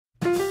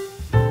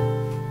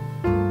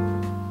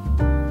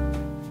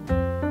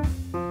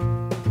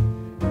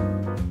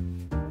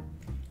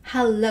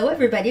Hello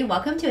everybody,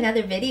 welcome to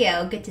another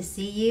video. Good to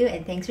see you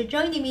and thanks for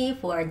joining me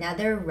for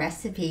another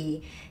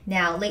recipe.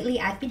 Now lately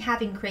I've been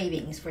having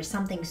cravings for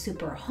something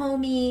super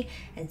homey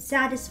and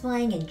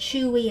satisfying and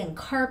chewy and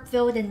carb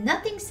filled, and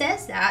nothing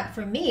says that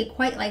for me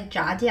quite like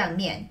炸酱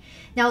面.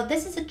 Now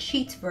this is a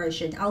cheat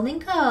version. I'll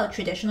link a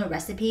traditional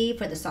recipe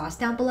for the sauce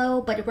down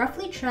below, but it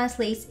roughly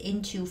translates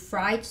into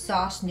fried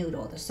sauce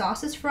noodle. The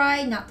sauce is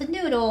fried, not the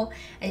noodle.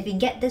 And if you can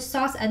get this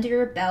sauce under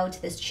your belt,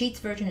 this cheat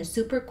version is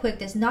super quick,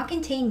 does not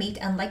contain meat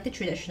unlike the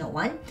traditional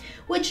one,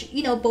 which,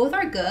 you know, both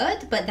are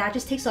good, but that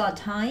just takes a lot of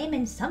time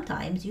and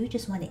sometimes you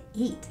just want to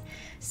eat.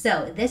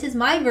 So this is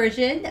my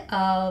version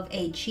of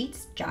a cheat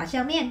炸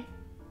酱面.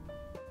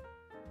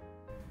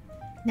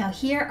 Now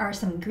here are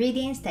some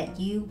ingredients that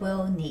you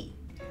will need.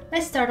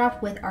 Let's start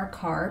off with our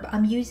carb.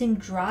 I'm using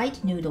dried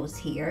noodles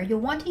here. You'll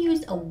want to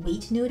use a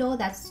wheat noodle.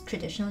 That's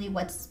traditionally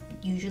what's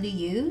usually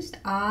used.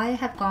 I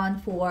have gone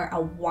for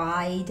a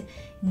wide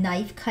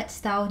knife cut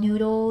style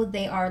noodle.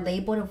 They are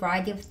labeled a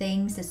variety of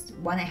things. This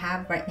one I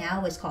have right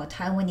now is called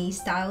Taiwanese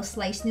style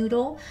sliced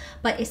noodle.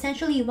 But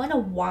essentially you want a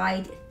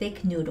wide,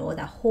 thick noodle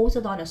that holds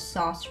a lot of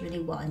sauce really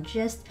well and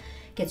just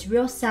gets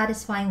real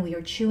satisfying when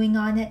you're chewing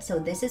on it. So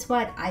this is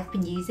what I've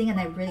been using and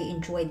I really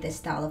enjoyed this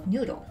style of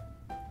noodle.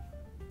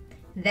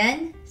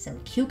 Then some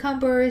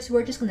cucumbers.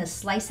 We're just gonna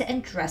slice it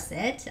and dress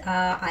it.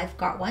 I've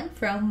got one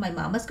from my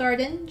mama's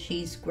garden.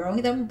 She's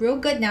growing them real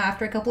good now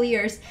after a couple of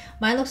years.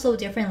 Mine looks a little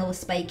different, a little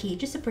spiky,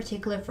 just a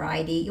particular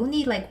variety. You'll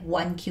need like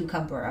one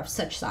cucumber of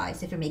such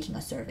size if you're making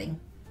a serving.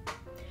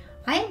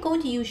 I am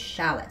going to use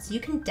shallots. You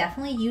can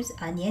definitely use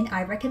onion.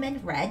 I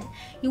recommend red.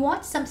 You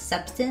want some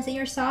substance in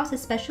your sauce,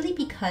 especially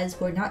because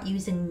we're not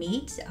using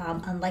meat,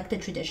 unlike the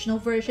traditional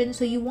version.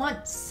 So you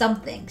want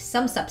something,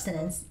 some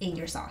substance in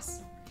your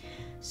sauce.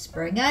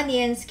 Spring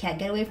onions, can't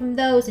get away from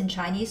those in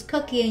Chinese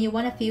cooking. You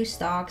want a few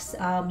stalks.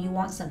 You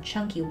want some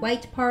chunky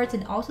white parts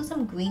and also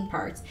some green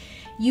parts.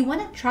 You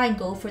want to try and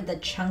go for the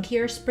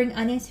chunkier spring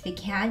onions if you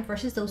can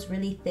versus those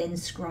really thin,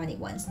 scrawny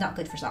ones. Not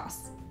good for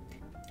sauce.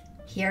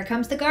 Here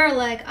comes the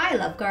garlic. I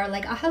love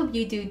garlic. I hope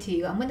you do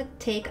too. I'm going to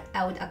take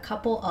out a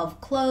couple of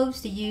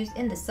cloves to use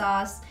in the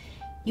sauce.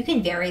 You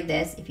can vary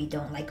this if you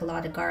don't like a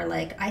lot of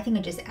garlic. I think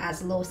it just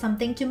adds a little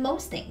something to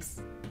most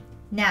things.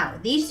 Now,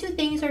 these two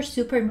things are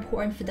super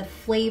important for the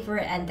flavor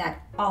and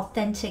that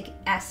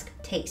authentic-esque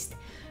taste.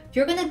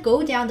 You're gonna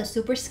go down the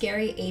super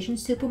scary Asian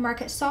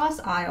supermarket sauce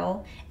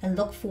aisle and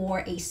look for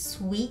a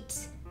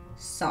sweet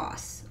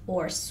sauce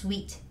or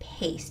sweet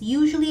paste.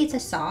 Usually it's a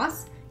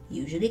sauce,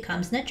 usually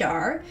comes in a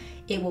jar.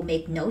 It will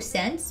make no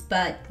sense,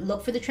 but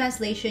look for the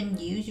translation,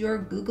 use your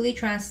Googly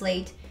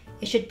Translate.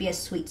 It should be a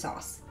sweet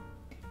sauce.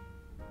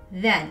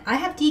 Then, I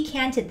have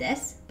decanted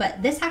this,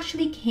 but this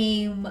actually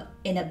came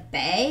in a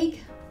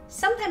bag.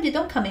 Sometimes they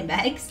don't come in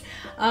bags,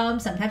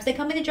 sometimes they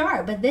come in a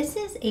jar, but this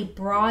is a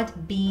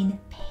broad bean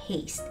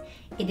paste.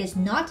 It is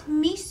not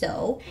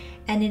miso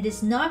and it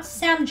is not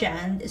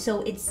samjang, so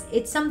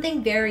it's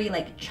something very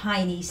like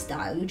Chinese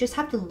style. You just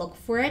have to look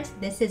for it.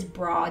 This is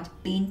broad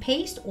bean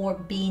paste or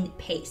bean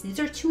paste.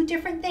 These are two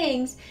different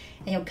things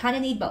and you'll kind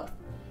of need both.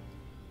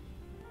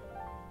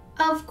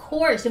 Of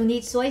course, you'll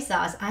need soy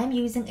sauce. I'm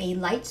using a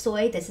light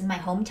soy. This is my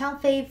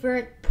hometown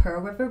favorite, Pearl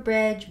River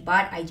Bridge,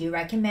 but I do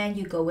recommend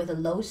you go with a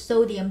low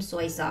sodium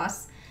soy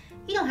sauce.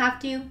 You don't have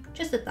to,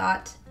 just a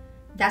thought.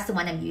 That's the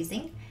one I'm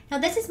using. Now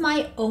this is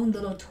my own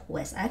little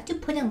twist. I have to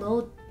put in a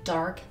little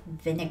dark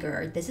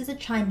vinegar. This is a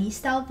Chinese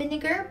style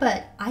vinegar,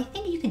 but I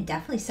think you can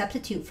definitely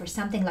substitute for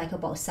something like a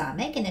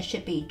balsamic and it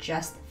should be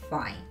just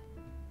fine.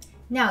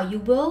 Now you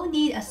will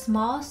need a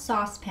small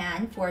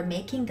saucepan for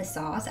making the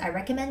sauce. I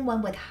recommend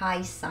one with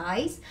high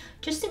size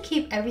just to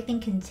keep everything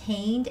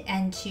contained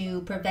and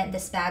to prevent the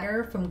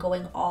spatter from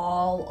going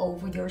all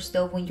over your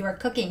stove when you're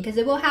cooking, because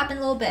it will happen a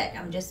little bit.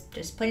 I'm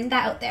just putting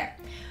that out there.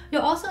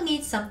 You'll also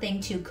need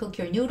something to cook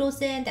your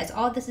noodles in. That's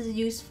all this is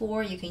used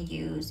for. You can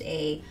use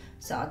a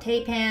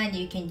saute pan,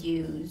 you can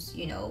use,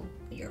 you know,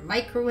 your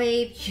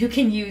microwave, you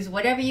can use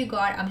whatever you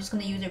got. I'm just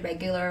going to use a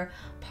regular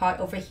pot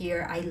over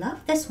here. I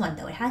love this one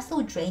though. It has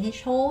little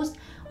drainage holes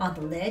on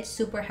the lid,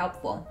 super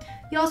helpful.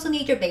 You also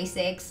need your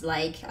basics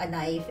like a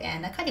knife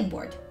and a cutting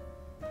board.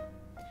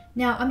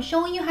 Now I'm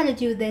showing you how to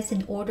do this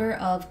in order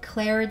of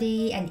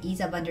clarity and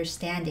ease of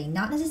understanding,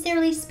 not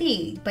necessarily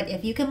speed, but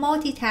if you can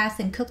multitask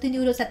and cook the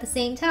noodles at the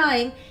same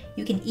time,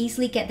 you can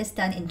easily get this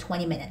done in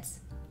 20 minutes.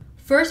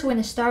 First, we're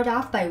going to start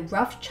off by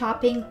rough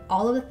chopping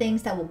all of the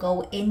things that will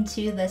go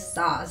into the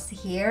sauce.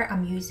 Here,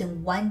 I'm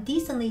using one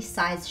decently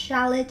sized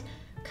shallot,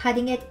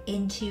 cutting it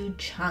into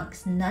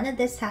chunks. None of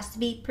this has to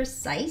be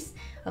precise.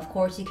 Of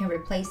course, you can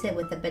replace it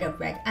with a bit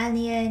of red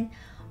onion.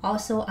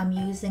 Also, I'm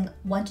using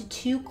 1 to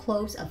 2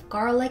 cloves of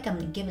garlic. I'm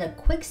going to give it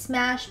a quick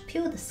smash,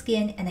 peel the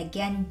skin, and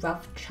again,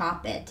 rough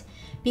chop it.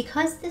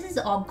 Because this is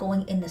all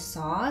going in the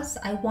sauce,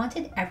 I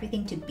wanted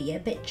everything to be a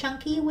bit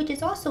chunky, which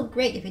is also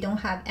great if you don't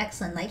have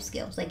excellent knife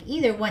skills. Like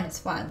either one is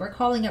fine. We're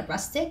calling it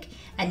rustic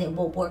and it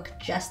will work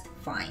just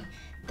fine.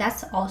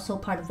 That's also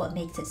part of what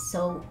makes it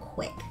so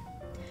quick.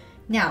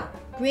 Now,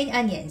 green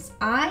onions.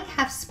 I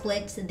have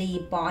split the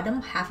bottom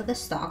half of the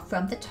stalk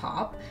from the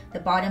top, the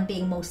bottom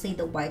being mostly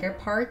the whiter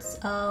parts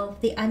of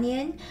the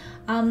onion.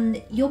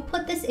 You'll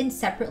put this in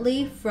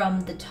separately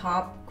from the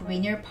top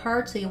greener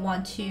part, so you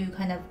want to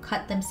kind of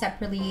cut them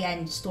separately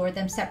and store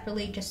them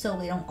separately just so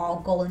they don't all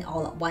go in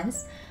all at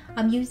once.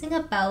 I'm using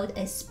about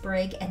a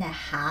sprig and a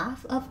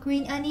half of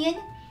green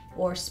onion,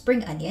 or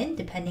spring onion,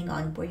 depending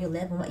on where you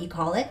live and what you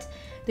call it.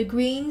 The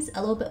greens, a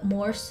little bit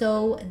more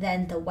so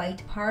than the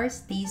white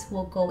parts. These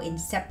will go in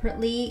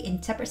separately,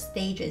 in separate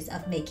stages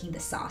of making the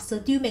sauce. So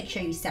do make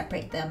sure you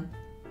separate them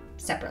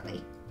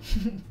separately.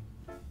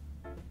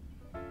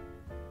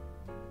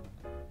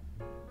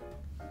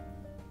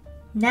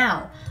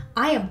 Now,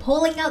 I am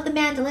pulling out the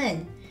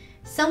mandolin.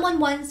 Someone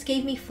once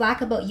gave me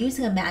flack about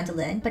using a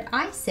mandolin, but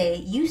I say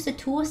use the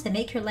tools to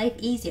make your life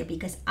easier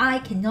because I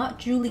cannot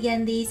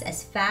julienne these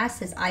as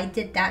fast as I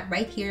did that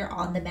right here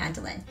on the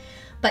mandolin.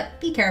 But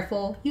be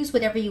careful, use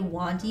whatever you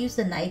want. Use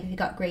the knife if you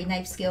got great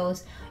knife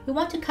skills. You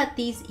want to cut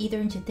these either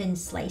into thin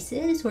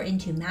slices or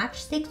into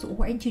matchsticks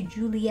or into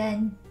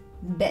julienne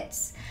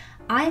bits.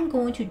 I'm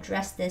going to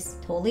dress this,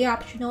 totally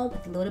optional,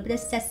 with a little bit of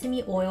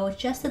sesame oil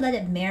just to let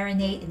it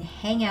marinate and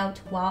hang out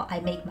while I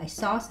make my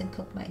sauce and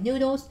cook my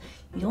noodles.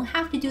 You don't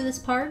have to do this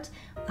part.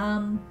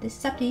 This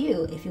is up to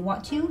you. If you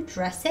want to,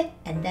 dress it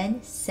and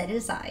then set it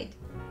aside.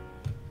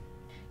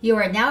 You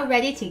are now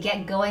ready to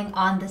get going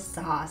on the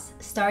sauce.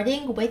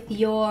 Starting with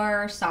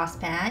your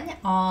saucepan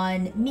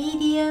on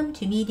medium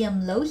to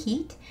medium-low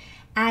heat,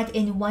 add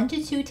in 1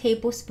 to 2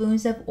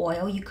 tablespoons of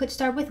oil. You could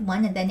start with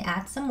 1 and then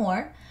add some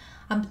more.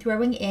 I'm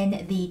throwing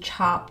in the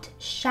chopped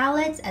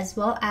shallots as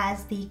well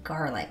as the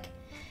garlic.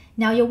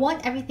 Now you'll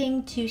want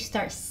everything to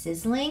start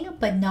sizzling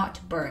but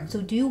not burn,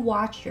 so do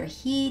watch your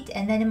heat,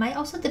 and then it might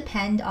also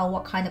depend on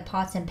what kind of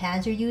pots and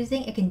pans you're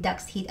using. It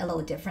conducts heat a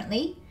little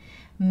differently.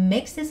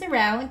 Mix this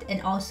around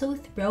and also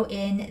throw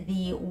in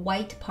the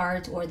white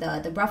part or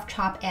the rough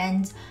chop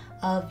ends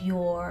of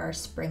your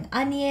spring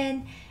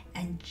onion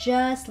and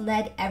just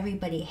let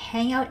everybody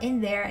hang out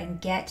in there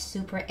and get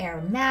super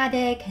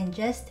aromatic and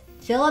just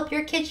fill up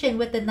your kitchen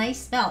with the nice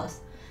smells.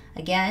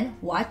 Again,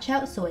 watch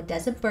out so it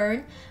doesn't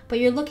burn, but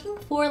you're looking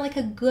for like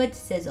a good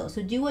sizzle,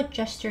 so do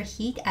adjust your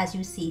heat as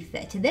you see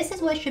fit. This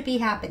is what should be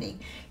happening.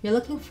 You're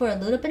looking for a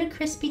little bit of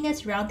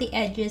crispiness around the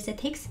edges. It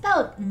takes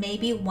about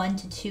maybe 1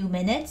 to 2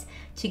 minutes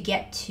to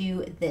get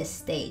to this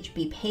stage.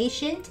 Be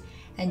patient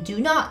and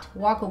do not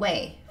walk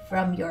away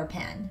from your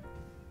pan.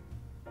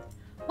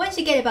 Once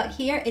you get about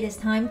here, it is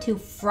time to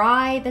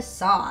fry the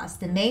sauce,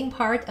 the main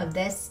part of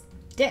this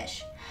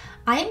dish.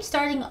 I am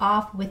starting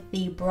off with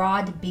the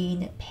broad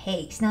bean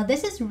paste. Now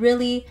this is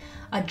really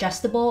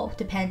adjustable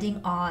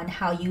depending on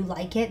how you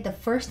like it. The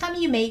first time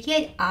you make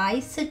it, I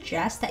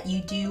suggest that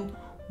you do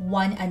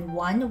 1 and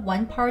 1,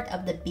 1 part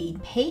of the bean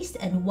paste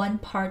and 1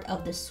 part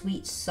of the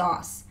sweet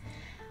sauce.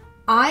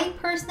 I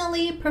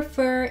personally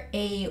prefer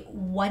a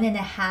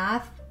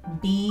 1.5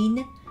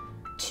 bean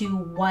to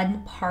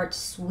 1 part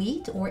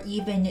sweet, or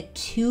even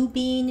 2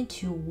 bean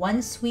to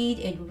 1 sweet.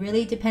 It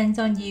really depends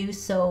on you,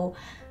 so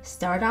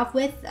start off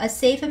with a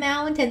safe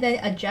amount and then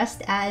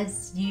adjust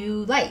as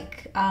you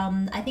like.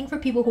 I think for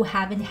people who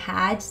haven't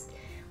had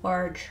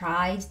or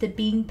tried the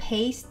bean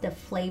paste, the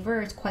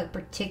flavor is quite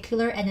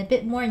particular and a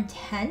bit more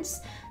intense,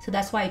 so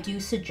that's why I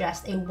do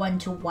suggest a 1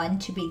 to 1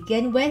 to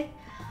begin with.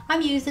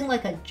 I'm using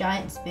like a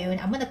giant spoon.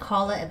 I'm gonna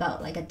call it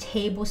about like a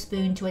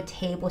tablespoon to a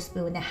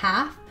tablespoon and a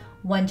half,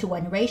 1 to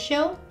 1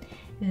 ratio.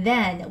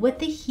 Then with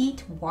the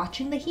heat,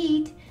 watching the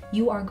heat,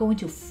 you are going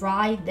to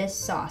fry this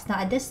sauce. Now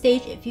at this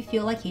stage, if you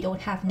feel like you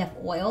don't have enough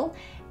oil,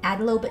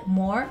 add a little bit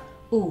more.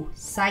 Ooh,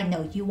 side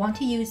note, you want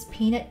to use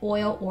peanut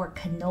oil or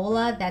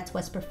canola. That's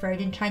what's preferred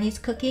in Chinese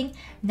cooking.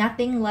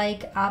 Nothing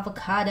like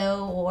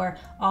avocado or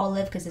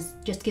olive because it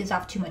just gives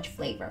off too much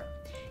flavor.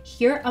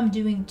 Here I'm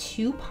doing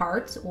 2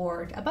 parts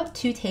or about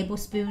 2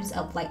 tablespoons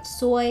of light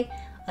soy.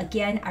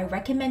 Again, I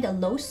recommend a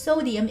low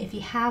sodium if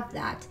you have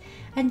that.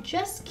 And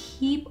just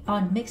keep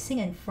on mixing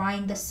and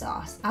frying the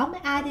sauce. I'm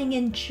adding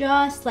in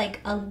just like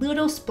a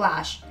little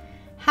splash,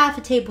 half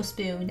a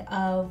tablespoon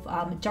of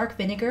dark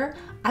vinegar.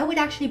 I would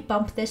actually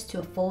bump this to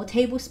a full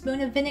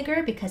tablespoon of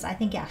vinegar because I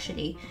think it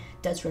actually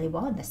does really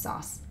well in this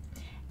sauce.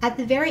 At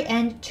the very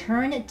end,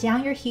 turn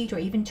down your heat or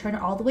even turn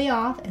it all the way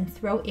off and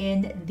throw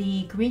in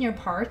the greener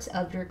parts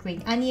of your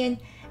green onion.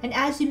 And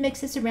as you mix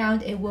this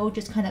around, it will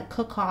just kind of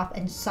cook off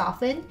and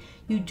soften.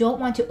 You don't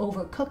want to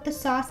overcook the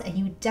sauce and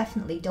you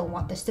definitely don't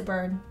want this to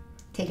burn.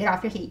 Take it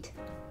off your heat.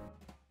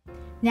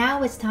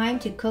 Now it's time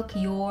to cook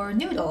your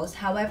noodles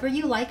however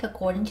you like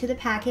according to the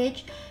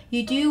package.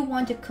 You do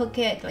want to cook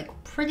it like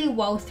pretty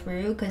well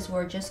through because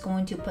we're just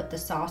going to put the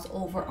sauce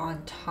over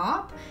on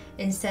top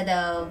instead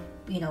of,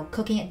 you know,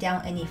 cooking it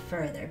down any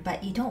further.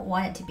 But you don't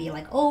want it to be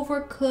like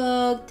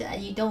overcooked.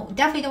 You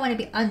definitely don't want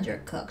to be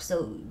undercooked.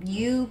 So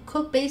you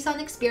cook based on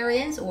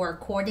experience or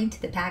according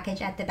to the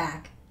package at the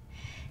back.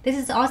 This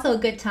is also a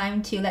good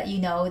time to let you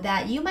know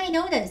that you might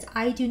notice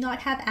I do not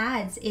have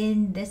ads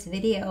in this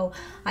video.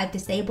 I've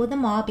disabled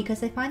them all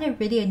because I find it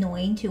really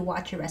annoying to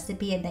watch a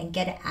recipe and then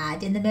get an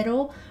ad in the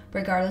middle,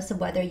 regardless of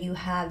whether you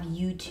have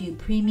YouTube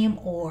Premium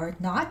or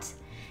not.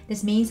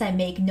 This means I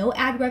make no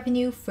ad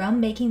revenue from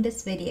making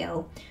this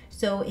video.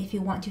 So if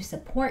you want to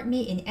support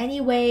me in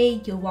any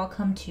way, you're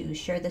welcome to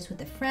share this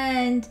with a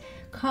friend,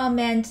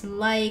 comment,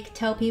 like,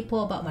 tell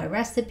people about my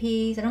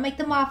recipes. I don't make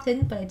them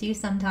often, but I do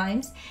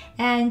sometimes.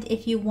 And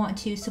if you want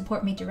to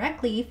support me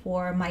directly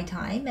for my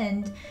time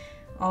and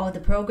all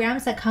the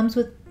programs that comes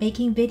with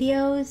making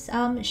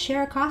videos,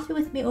 share a coffee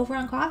with me over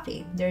on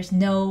Coffee. There's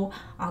no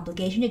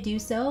obligation to do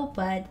so,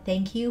 but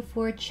thank you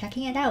for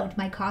checking it out.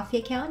 My Coffee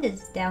account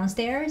is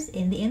downstairs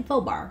in the info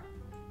bar.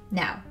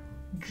 Now,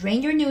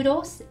 drain your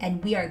noodles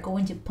and we are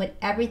going to put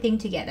everything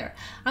together.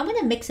 I'm going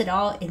to mix it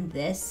all in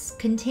this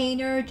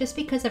container just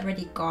because I've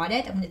already got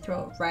it. I'm going to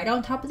throw it right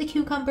on top of the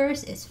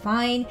cucumbers. It's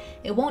fine.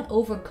 It won't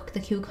overcook the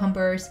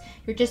cucumbers.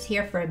 You're just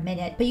here for a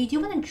minute, but you do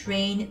want to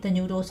drain the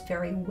noodles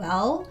very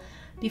well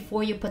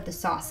before you put the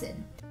sauce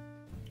in.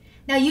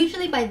 Now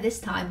usually by this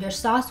time your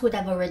sauce would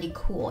have already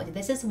cooled.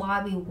 This is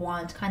why we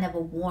want kind of a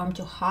warm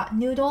to hot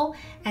noodle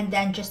and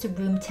then just a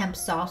room temp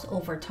sauce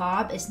over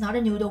top. It's not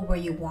a noodle where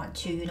you want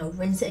to,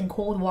 rinse it in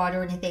cold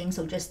water or anything.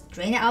 So just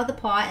drain it out of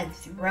the pot and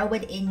throw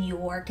it in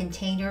your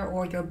container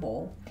or your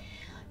bowl.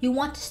 You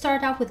want to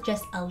start off with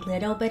just a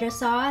little bit of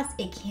sauce.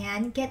 It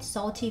can get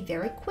salty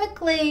very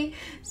quickly,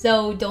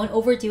 so don't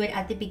overdo it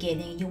at the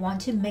beginning. You want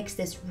to mix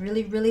this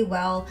really, really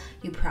well.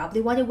 You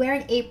probably want to wear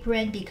an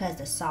apron because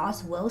the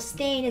sauce will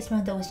stain. It's one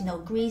of those,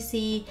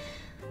 greasy.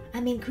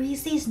 I mean,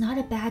 greasy is not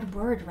a bad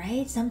word,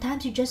 right?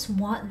 Sometimes you just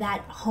want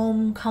that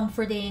home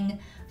comforting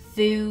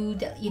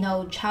food,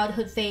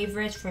 childhood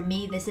favorites. For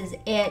me, this is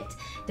it.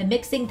 The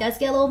mixing does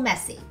get a little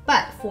messy,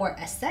 but for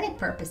aesthetic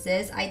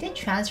purposes, I did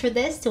transfer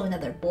this to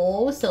another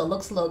bowl so it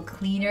looks a little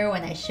cleaner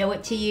when I show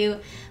it to you.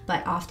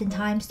 But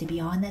oftentimes, to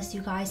be honest,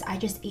 you guys, I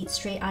just eat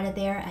straight out of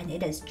there and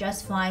it is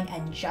just fine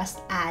and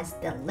just as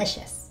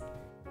delicious.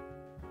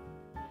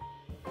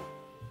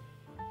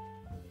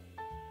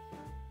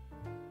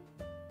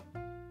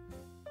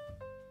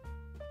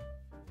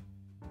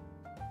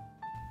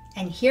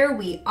 And here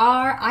we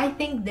are. I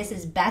think this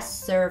is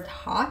best served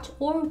hot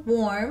or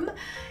warm,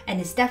 and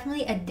it's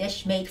definitely a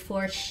dish made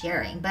for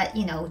sharing. But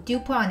do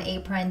put on an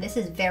apron. This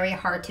is very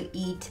hard to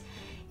eat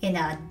in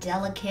a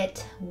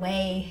delicate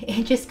way.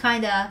 It just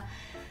kind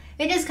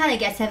of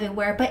gets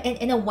everywhere, but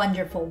in a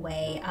wonderful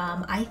way.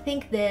 I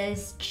think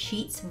this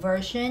Cheats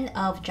version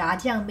of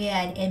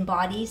jjiangmian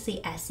embodies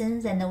the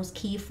essence and those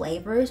key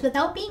flavors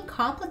without being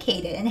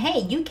complicated. And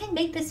hey, you can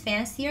make this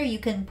fancier. You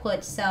can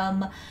put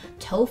some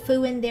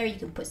tofu in there. You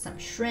can put some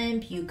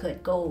shrimp. You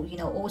could go,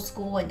 old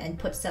school and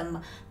put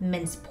some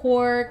minced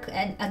pork.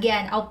 And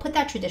again, I'll put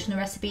that traditional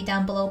recipe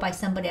down below by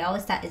somebody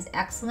else that is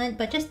excellent,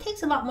 but just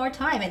takes a lot more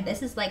time. And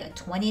this is like a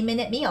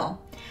 20-minute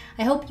meal.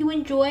 I hope you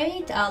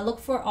enjoyed. Look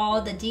for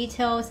all the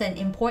details and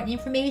important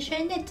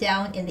information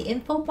down in the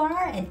info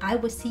bar, and I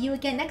will see you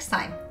again next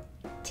time.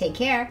 Take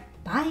care.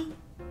 Bye.